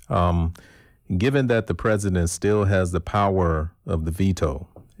again. Given that the president still has the power of the veto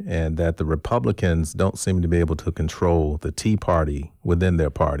and that the Republicans don't seem to be able to control the Tea Party within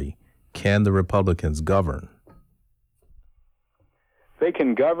their party, can the Republicans govern? They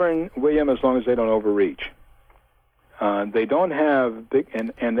can govern, William, as long as they don't overreach. They don't have big,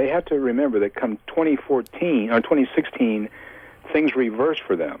 and they have to remember that come 2014 or 2016, things reversed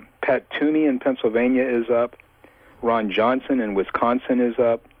for them. Pat Toomey in Pennsylvania is up. Ron Johnson in Wisconsin is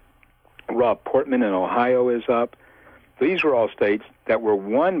up. Rob Portman in Ohio is up. These were all states that were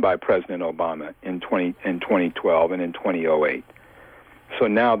won by President Obama in 2012 and in 2008. So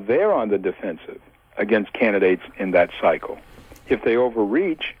now they're on the defensive against candidates in that cycle. If they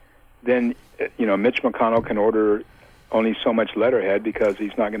overreach, then Mitch McConnell can order only so much letterhead because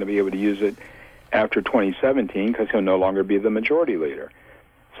he's not going to be able to use it after 2017 because he'll no longer be the majority leader.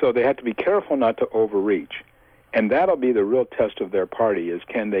 So they have to be careful not to overreach. And that'll be the real test of their party, is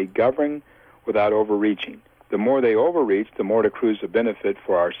can they govern without overreaching? The more they overreach, the more it accrues a benefit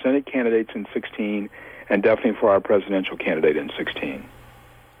for our Senate candidates in 16 and definitely for our presidential candidate in 16.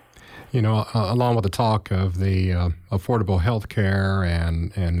 You know, along with the talk of the affordable health care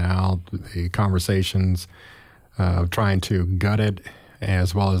and now the conversations trying to gut it,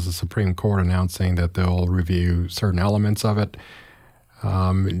 as well as the Supreme Court announcing that they'll review certain elements of it,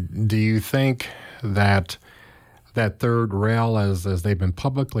 do you think that third rail, as they've been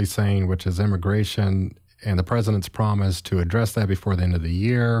publicly saying, which is immigration, and the president's promise to address that before the end of the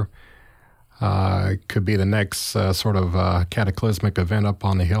year, could be the next sort of cataclysmic event up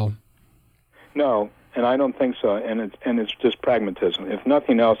on the Hill? No, and I don't think so. And it's just pragmatism. If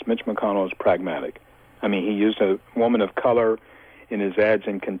nothing else, Mitch McConnell is pragmatic. I mean, he used a woman of color in his ads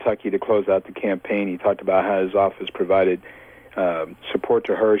in Kentucky to close out the campaign. He talked about how his office provided support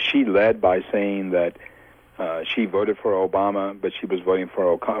to her. She led by saying that she voted for Obama, but she was voting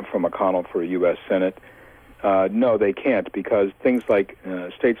for McConnell for a U.S. Senate. No, they can't, because things like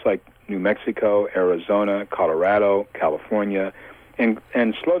states like New Mexico, Arizona, Colorado, California,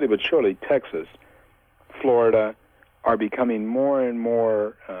 and slowly but surely Texas, Florida, are becoming more and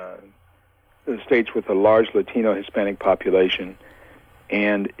more states with a large Latino Hispanic population.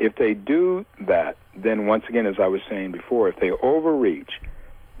 And if they do that, then once again, as I was saying before, if they overreach,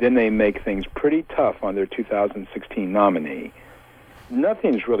 then they make things pretty tough on their 2016 nominee.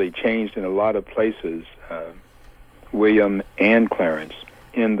 Nothing's really changed in a lot of places, William and Clarence,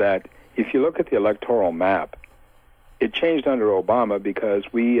 in that if you look at the electoral map, it changed under Obama because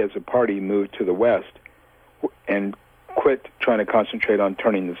we as a party moved to the West and quit trying to concentrate on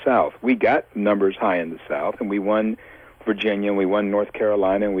turning the South. We got numbers high in the South, and we won Virginia, and we won North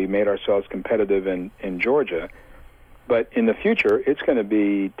Carolina, and we made ourselves competitive in Georgia. But in the future, it's going to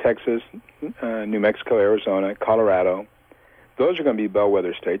be Texas, New Mexico, Arizona, Colorado. Those are going to be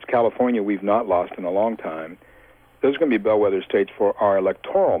bellwether states. California, we've not lost in a long time. Those are going to be bellwether states for our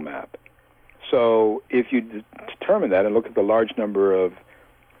electoral map. So if you determine that and look at the large number of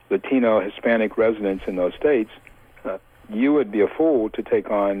Latino, Hispanic residents in those states, you would be a fool to take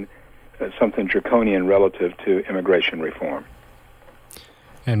on something draconian relative to immigration reform.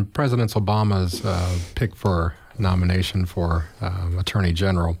 And President Obama's pick for nomination for Attorney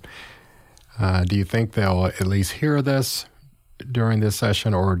General, do you think they'll at least hear this during this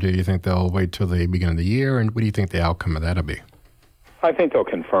session, or do you think they'll wait till the beginning of the year? And what do you think the outcome of that'll be? I think they'll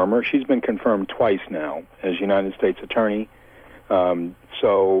confirm her. She's been confirmed twice now as United States Attorney.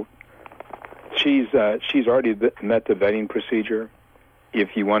 So she's already met the vetting procedure.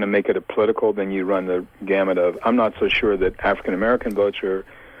 If you want to make it a political, then you run the gamut of, I'm not so sure that African-American votes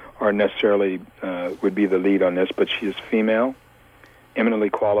are necessarily would be the lead on this, but she is female,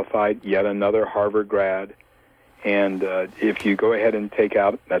 eminently qualified, yet another Harvard grad. And if you go ahead and take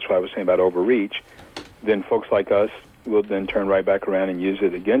out, that's what I was saying about overreach, then folks like us will then turn right back around and use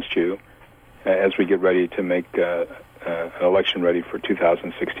it against you as we get ready to make an election ready for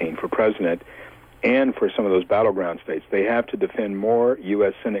 2016 for president and for some of those battleground states. They have to defend more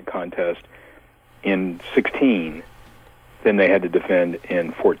U.S. Senate contests in 16 than they had to defend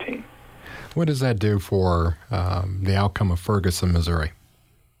in 14. What does that do for the outcome of Ferguson, Missouri?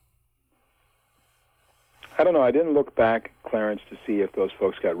 I don't know. I didn't look back, Clarence, to see if those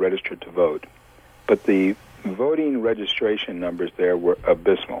folks got registered to vote. But the voting registration numbers there were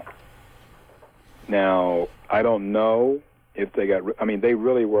abysmal. Now, I don't know if they got... I mean, they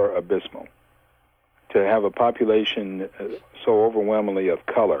really were abysmal. To have a population so overwhelmingly of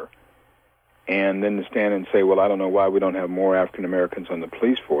color, and then to stand and say, well, I don't know why we don't have more African Americans on the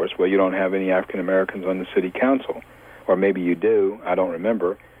police force. Well, you don't have any African Americans on the city council. Or maybe you do, I don't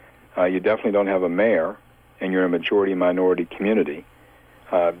remember. You definitely don't have a mayor, and you're a majority-minority community.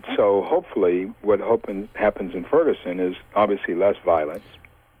 So hopefully what happens in Ferguson is obviously less violence.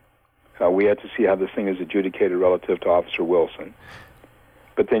 We have to see how this thing is adjudicated relative to Officer Wilson.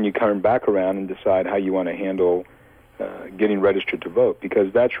 But then you come back around and decide how you want to handle getting registered to vote,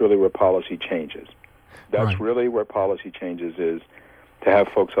 because that's really where policy changes. That's really where policy changes, is to have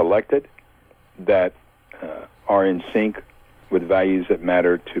folks elected that are in sync with values that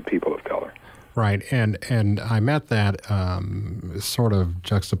matter to people of color. Right, and I met that sort of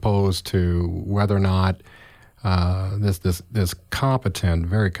juxtaposed to whether or not this competent,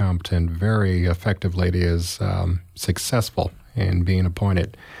 very effective lady is successful in being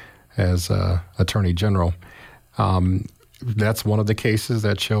appointed as Attorney General. That's one of the cases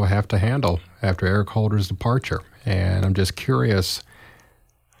that she'll have to handle after Eric Holder's departure. And I'm just curious,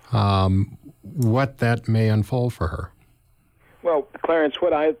 what that may unfold for her. Well, Clarence,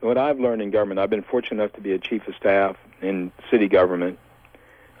 what I've learned in government, I've been fortunate enough to be a chief of staff in city government.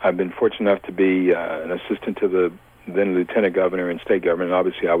 I've been fortunate enough to be an assistant to the then lieutenant governor in state government. And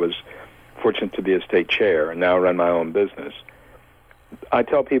obviously, I was fortunate to be a state chair and now run my own business. I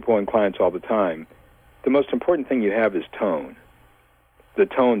tell people and clients all the time, the most important thing you have is tone. The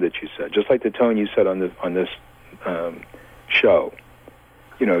tone that you set, just like the tone you set on this show.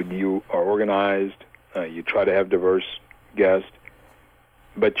 You know, you are organized. You try to have diverse guests,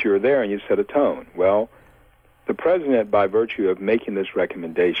 but you're there and you set a tone. Well, the president, by virtue of making this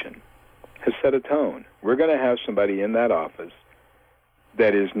recommendation, has set a tone. We're going to have somebody in that office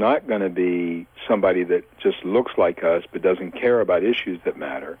that is not going to be somebody that just looks like us but doesn't care about issues that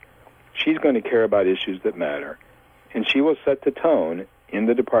matter. She's going to care about issues that matter, and she will set the tone in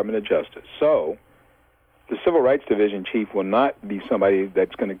the Department of Justice. So the Civil Rights Division chief will not be somebody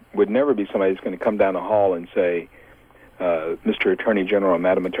would never be somebody that's going to come down the hall and say, Mr. Attorney General,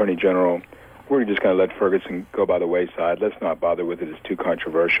 Madam Attorney General, we're just going to let Ferguson go by the wayside. Let's not bother with it. It's too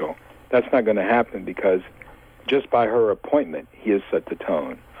controversial. That's not going to happen because just by her appointment, he has set the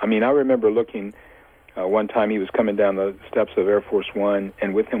tone. I mean, I remember looking one time he was coming down the steps of Air Force One,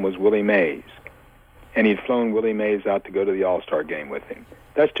 and with him was Willie Mays. And he'd flown Willie Mays out to go to the All-Star game with him.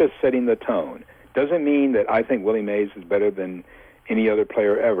 That's just setting the tone. Doesn't mean that I think Willie Mays is better than any other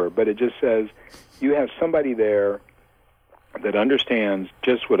player ever, but it just says you have somebody there that understands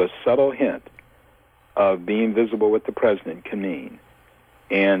just what a subtle hint of being visible with the president can mean.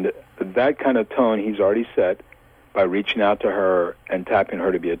 And that kind of tone he's already set by reaching out to her and tapping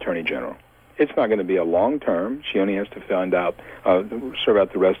her to be Attorney General. It's not going to be a long term. She only has to serve out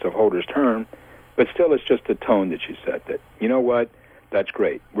the rest of Holder's term. But still, it's just a tone that she set that, you know what, that's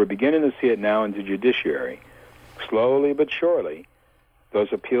great. We're beginning to see it now in the judiciary. Slowly but surely,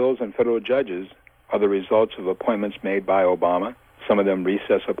 those appeals and federal judges are the results of appointments made by Obama, some of them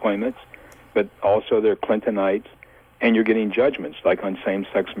recess appointments, but also they're Clintonites, and you're getting judgments like on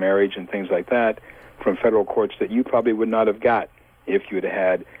same-sex marriage and things like that from federal courts that you probably would not have got if you had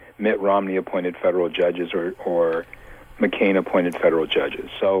had Mitt Romney-appointed federal judges or McCain-appointed federal judges.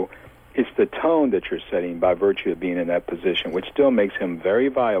 So it's the tone that you're setting by virtue of being in that position, which still makes him very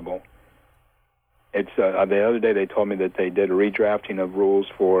viable. It's the other day they told me that they did a redrafting of rules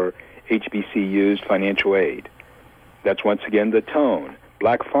for HBCU's financial aid. That's once again the tone.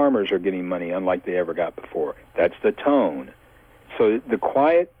 Black farmers are getting money unlike they ever got before. That's the tone. So the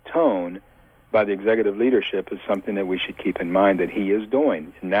quiet tone by the executive leadership is something that we should keep in mind that he is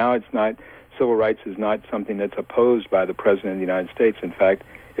doing. Now it's not, civil rights is not something that's opposed by the President of the United States. In fact,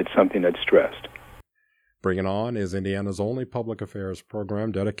 it's something that's stressed. Bring It On is Indiana's only public affairs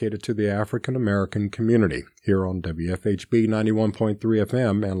program dedicated to the African American community, here on WFHB 91.3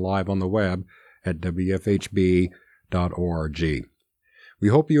 FM and live on the web at WFHB.org. We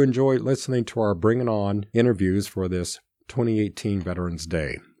hope you enjoyed listening to our Bring It On interviews for this 2018 Veterans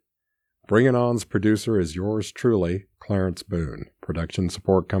Day. Bring It On's producer is yours truly, Clarence Boone. Production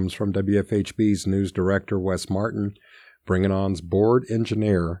support comes from WFHB's news director, Wes Martin. Bring It On's board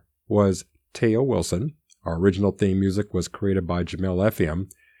engineer was Teo Wilson. Our original theme music was created by Jamil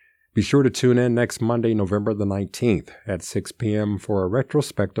Effiam. Be sure to tune in next Monday, November the 19th at 6 p.m. for a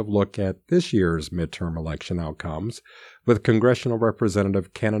retrospective look at this year's midterm election outcomes with Congressional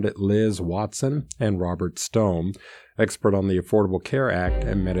Representative candidate Liz Watson and Robert Stone, expert on the Affordable Care Act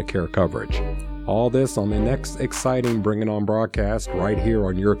and Medicare coverage. All this on the next exciting Bring It On broadcast right here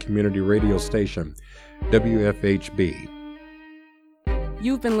on your community radio station, WFHB.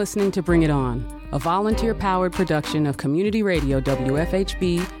 You've been listening to Bring It On, a volunteer-powered production of Community Radio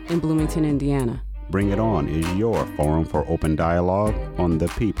WFHB in Bloomington, Indiana. Bring It On is your forum for open dialogue on the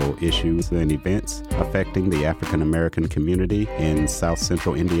people, issues, and events affecting the African American community in South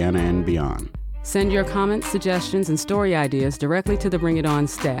Central Indiana and beyond. Send your comments, suggestions, and story ideas directly to the Bring It On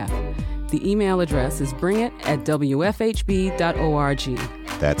staff. The email address is bringit@wfhb.org.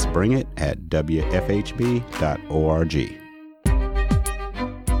 That's bringit@wfhb.org.